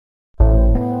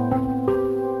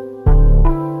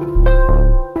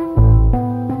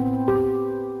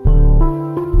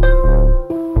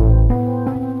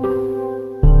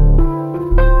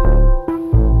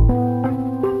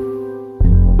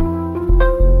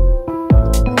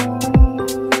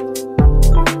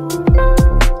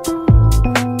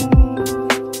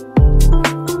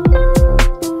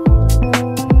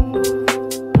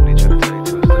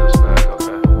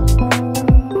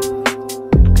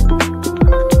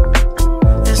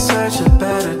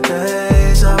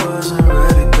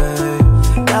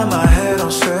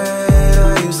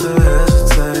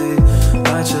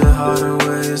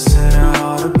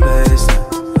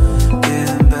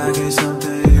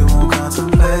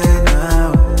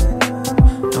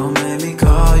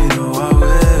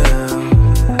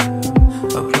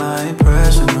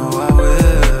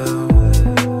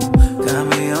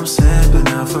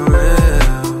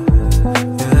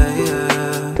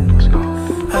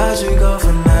How'd you go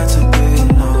from that to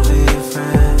being only a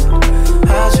friend?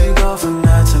 How'd you go from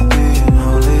that to being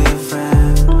only a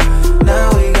friend?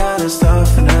 Now we gotta start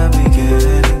from the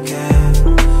beginning again.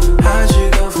 How'd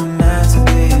you go from that to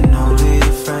being only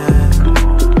a friend?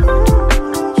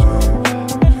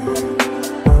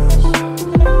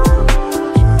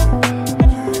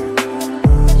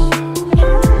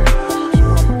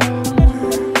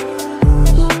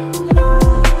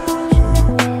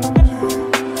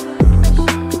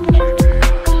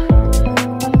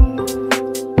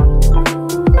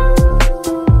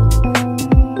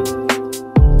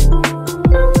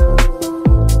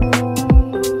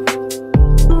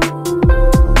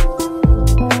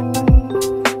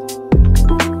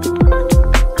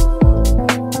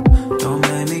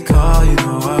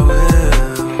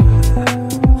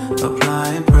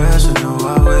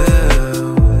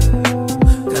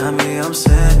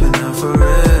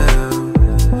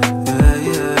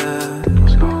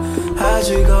 How'd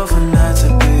you go from